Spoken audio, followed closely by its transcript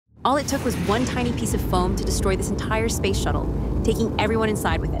All it took was one tiny piece of foam to destroy this entire space shuttle, taking everyone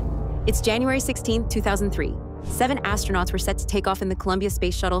inside with it. It's January 16, 2003. 7 astronauts were set to take off in the Columbia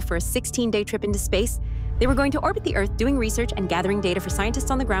Space Shuttle for a 16-day trip into space. They were going to orbit the Earth, doing research and gathering data for scientists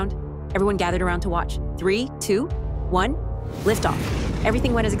on the ground. Everyone gathered around to watch. 3, 2, 1, liftoff.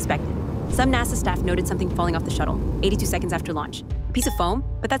 Everything went as expected. Some NASA staff noted something falling off the shuttle, 82 seconds after launch. A piece of foam,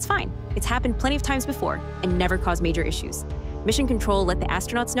 but that's fine. It's happened plenty of times before and never caused major issues. Mission Control let the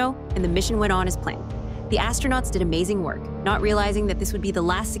astronauts know, and the mission went on as planned. The astronauts did amazing work, not realizing that this would be the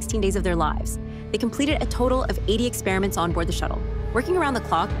last 16 days of their lives. They completed a total of 80 experiments on board the shuttle. Working around the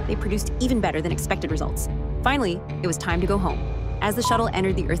clock, they produced even better than expected results. Finally, it was time to go home. As the shuttle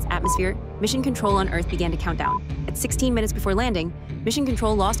entered the Earth's atmosphere, Mission Control on Earth began to count down. At 16 minutes before landing, Mission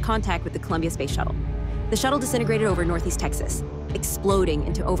Control lost contact with the Columbia Space Shuttle. The shuttle disintegrated over Northeast Texas, exploding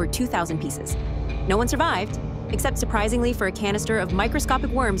into over 2,000 pieces. No one survived, except surprisingly for a canister of microscopic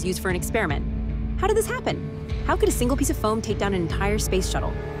worms used for an experiment. How did this happen? How could a single piece of foam take down an entire space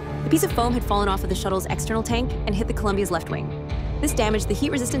shuttle? The piece of foam had fallen off of the shuttle's external tank and hit the Columbia's left wing. This damaged the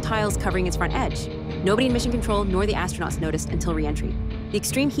heat-resistant tiles covering its front edge. Nobody in Mission Control nor the astronauts noticed until re-entry. The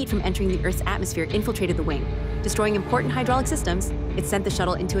extreme heat from entering the Earth's atmosphere infiltrated the wing. Destroying important hydraulic systems, it sent the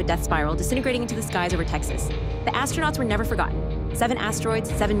shuttle into a death spiral, disintegrating into the skies over Texas. The astronauts were never forgotten. 7 asteroids,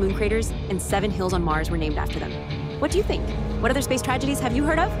 7 moon craters, and 7 hills on Mars were named after them. What do you think? What other space tragedies have you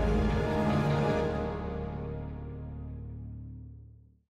heard of?